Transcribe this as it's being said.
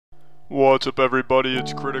What's up everybody,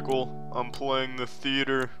 it's Critical. I'm playing the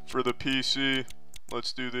theater for the PC.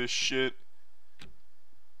 Let's do this shit.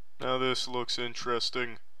 Now this looks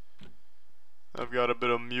interesting. I've got a bit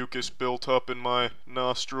of mucus built up in my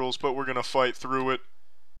nostrils, but we're gonna fight through it.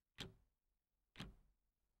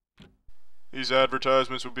 These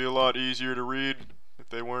advertisements would be a lot easier to read if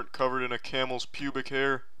they weren't covered in a camel's pubic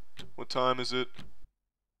hair. What time is it?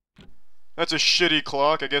 That's a shitty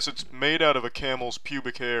clock. I guess it's made out of a camel's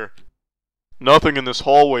pubic hair. Nothing in this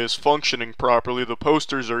hallway is functioning properly. The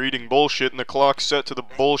posters are eating bullshit and the clock's set to the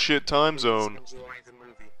bullshit time zone.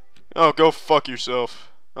 Oh, go fuck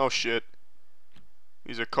yourself. Oh shit.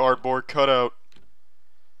 He's a cardboard cutout.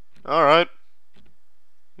 Alright.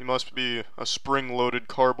 He must be a spring-loaded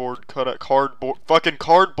cardboard cutout. Fucking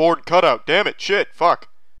cardboard cutout. Damn it. Shit. Fuck.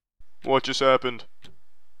 What just happened?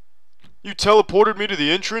 You teleported me to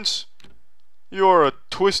the entrance? You are a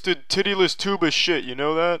twisted, tittyless tube of shit, you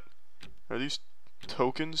know that? Are these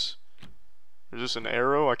tokens? Is this an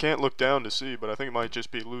arrow? I can't look down to see, but I think it might just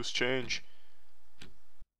be loose change.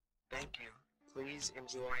 Thank you. Please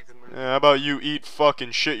enjoy the movie. Yeah, how about you eat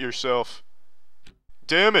fucking shit yourself?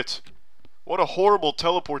 Damn it! What a horrible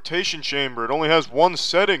teleportation chamber. It only has one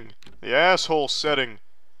setting. The asshole setting.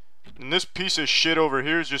 And this piece of shit over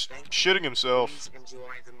here is just shitting himself. Please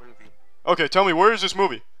enjoy the movie. Okay, tell me, where is this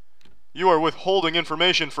movie? You are withholding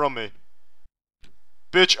information from me.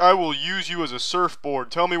 Bitch, I will use you as a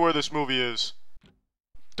surfboard. Tell me where this movie is.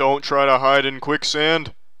 Don't try to hide in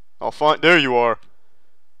quicksand. I'll find— there you are.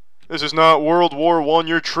 This is not World War I.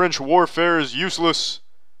 Your trench warfare is useless.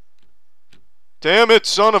 Damn it,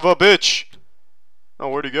 son of a bitch! Oh,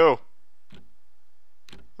 where'd he go?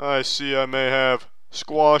 I see I may have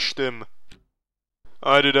squashed him.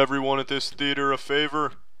 I did everyone at this theater a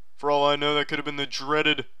favor. For all I know, that could have been the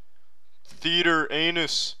dreaded theater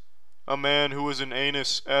anus. A man who was an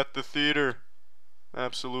anus at the theater.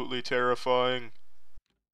 Absolutely terrifying.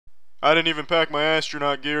 I didn't even pack my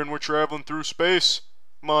astronaut gear and we're traveling through space.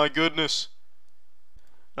 My goodness.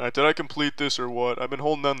 Alright, did I complete this or what? I've been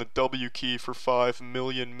holding down the W key for 5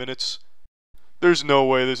 million minutes. There's no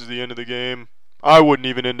way this is the end of the game. I wouldn't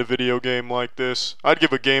even end a video game like this. I'd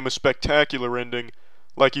give a game a spectacular ending.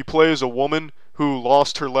 Like you play as a woman who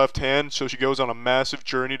lost her left hand, so she goes on a massive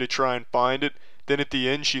journey to try and find it. Then at the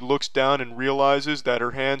end, she looks down and realizes that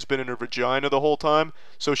her hand's been in her vagina the whole time,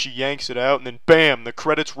 so she yanks it out, and then BAM! The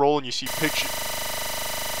credits roll and you see pictures.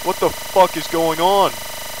 What the fuck is going on?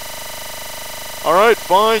 Alright,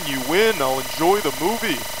 fine, you win. I'll enjoy the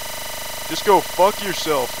movie. Just go fuck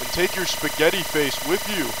yourself and take your spaghetti face with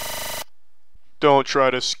you. Don't try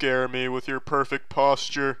to scare me with your perfect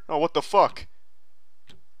posture. Oh, what the fuck?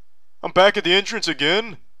 I'm back at the entrance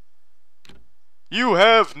again? You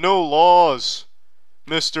have no laws,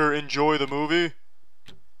 Mr. Enjoy the Movie.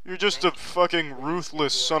 You're just a fucking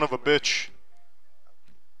ruthless son of a bitch.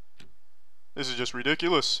 This is just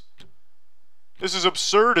ridiculous. This is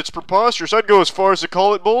absurd, it's preposterous. I'd go as far as to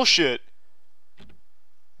call it bullshit.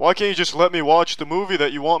 Why can't you just let me watch the movie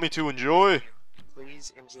that you want me to enjoy?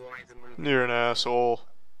 Please enjoy the movie. You're an asshole.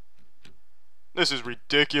 This is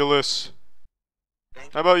ridiculous.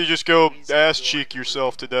 How about you just go ass-cheek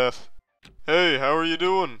yourself to death? Hey, how are you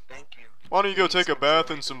doing? Thank you. Why don't you go take a bath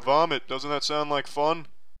in some vomit? Doesn't that sound like fun?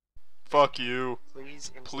 Fuck you.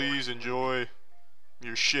 Please enjoy.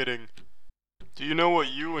 You're shitting. Do you know what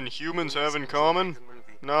you and humans have in common?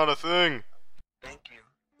 Not a thing. Thank you.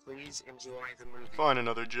 Please enjoy the movie. Find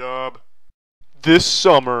another job. This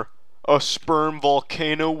summer, a sperm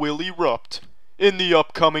volcano will erupt in the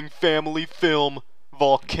upcoming family film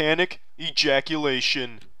Volcanic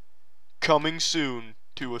Ejaculation. Coming soon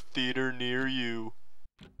to a theater near you.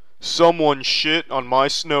 Someone shit on my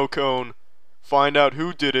snow cone. Find out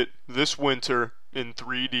who did it this winter in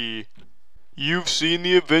 3D. You've seen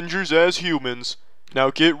the Avengers as humans.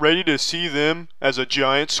 Now get ready to see them as a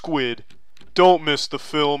giant squid. Don't miss the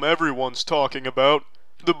film everyone's talking about,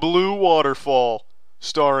 The Blue Waterfall,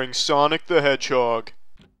 starring Sonic the Hedgehog.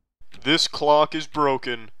 This clock is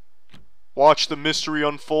broken. Watch the mystery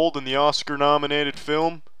unfold in the Oscar-nominated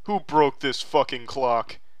film. Who broke this fucking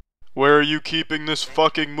clock? Where are you keeping this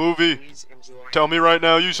fucking movie? Tell me right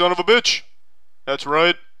now, you son of a bitch! That's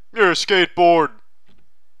right, you're a skateboard.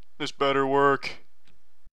 This better work.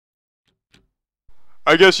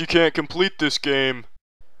 I guess you can't complete this game.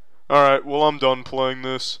 Alright, well I'm done playing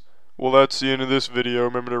this. Well, that's the end of this video.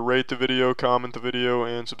 Remember to rate the video, comment the video,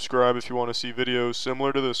 and subscribe if you want to see videos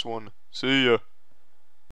similar to this one. See ya.